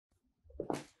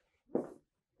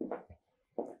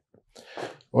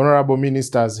honorable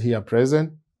ministers here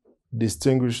present,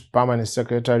 distinguished permanent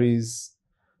secretaries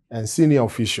and senior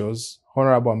officials,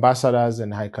 honorable ambassadors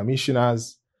and high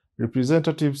commissioners,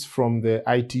 representatives from the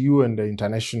ITU and the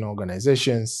international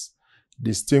organizations,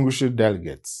 distinguished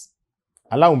delegates.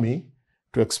 Allow me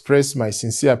to express my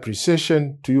sincere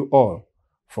appreciation to you all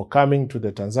for coming to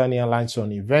the Tanzania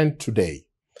Luncheon event today.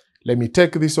 Let me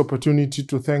take this opportunity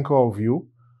to thank all of you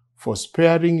for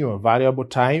sparing your valuable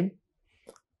time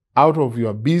out of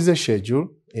your busy schedule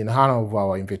in honor of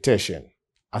our invitation.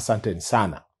 Asanteni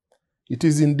sana. It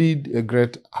is indeed a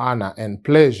great honor and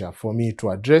pleasure for me to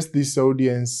address this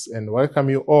audience and welcome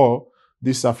you all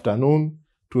this afternoon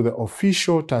to the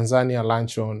official Tanzania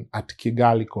Luncheon at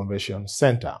Kigali Convention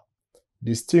Center.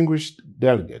 Distinguished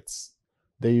delegates,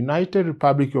 the United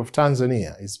Republic of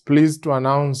Tanzania is pleased to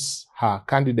announce her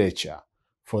candidature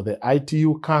for the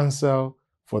ITU Council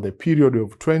for the period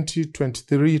of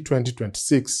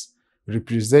 2023-2026,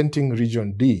 representing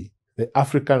Region D, the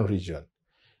African region.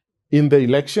 In the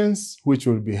elections, which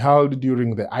will be held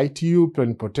during the ITU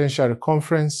Plenipotentiary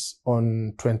Conference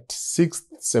on 26th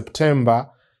September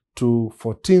to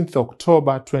 14th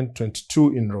October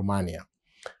 2022 in Romania.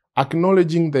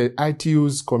 Acknowledging the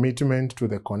ITU's commitment to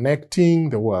the connecting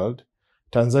the world,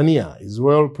 Tanzania is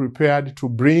well prepared to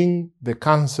bring the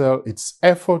Council its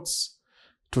efforts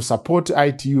to support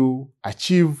ITU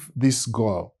achieve this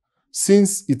goal.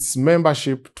 Since its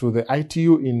membership to the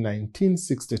ITU in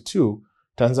 1962,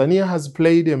 Tanzania has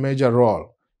played a major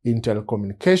role in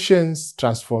telecommunications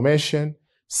transformation,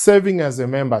 serving as a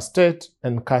member state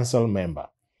and council member.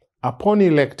 Upon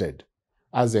elected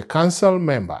as a council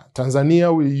member,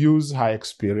 Tanzania will use her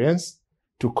experience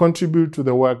to contribute to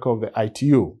the work of the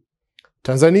ITU.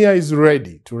 Tanzania is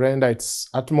ready to render its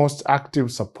utmost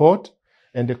active support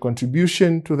and a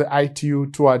contribution to the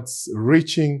ITU towards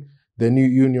reaching the new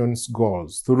union's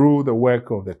goals through the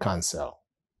work of the Council.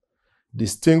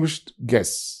 Distinguished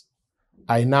guests,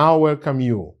 I now welcome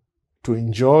you to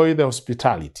enjoy the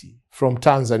hospitality from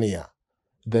Tanzania,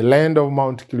 the land of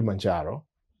Mount Kilimanjaro,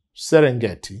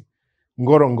 Serengeti,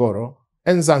 Ngorongoro,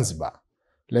 and Zanzibar.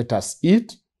 Let us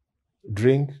eat,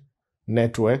 drink,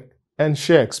 network, and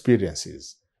share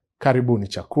experiences. Karibuni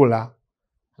chakula.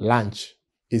 Lunch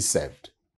is served.